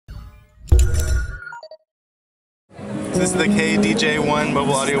This is the KDJ-One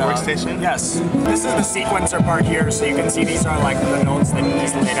mobile audio workstation? Yes. This is the sequencer part here, so you can see these are like the notes that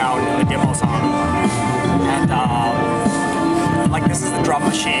he's laid out in the demo song. And like this is the drum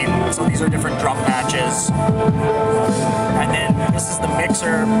machine, so these are different drum patches. And then this is the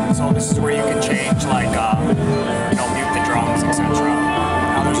mixer, so this is where you can change like, you know, mute the drums, etc.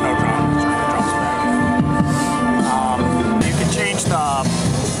 Now there's no drums, there's no drums back. You can change the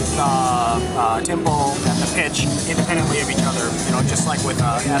tempo and the pitch independently of each other, you know, just like with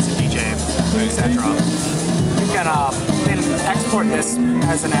acid DJ, etc. You can then export this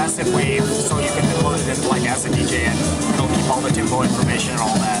as an acid wave, so you can load it into like acid DJ and it'll keep all the tempo information and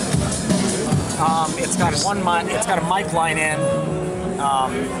all that. It's got it's got a mic line in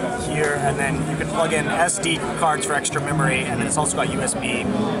here, and then you can plug in SD cards for extra memory, and then it's also got USB.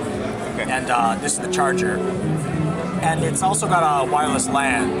 Okay. And this is the charger. And it's also got a wireless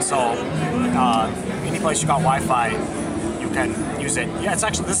LAN, so any place you got Wi-Fi, you can use it. Yeah, it's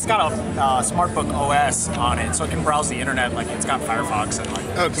actually, this has got a SmartBook OS on it, so it can browse the internet, like it's got Firefox and like.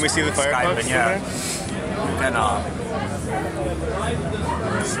 Oh, can we see the Firefox? And, yeah. You can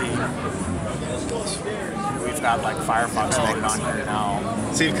see. We've got like Firefox loaded on here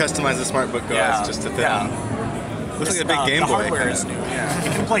now. So you've customized the SmartBook OS just to fit on. Looks like a big Game Boy. The hardware is new, yeah.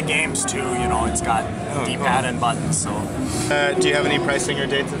 You can play games too, you know, it's got D-pad and buttons, so. Do you have any pricing or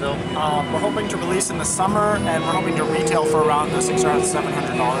dates available? We're hoping to release in the summer, and we're hoping to retail for around $600 to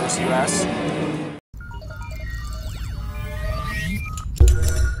 $700 US.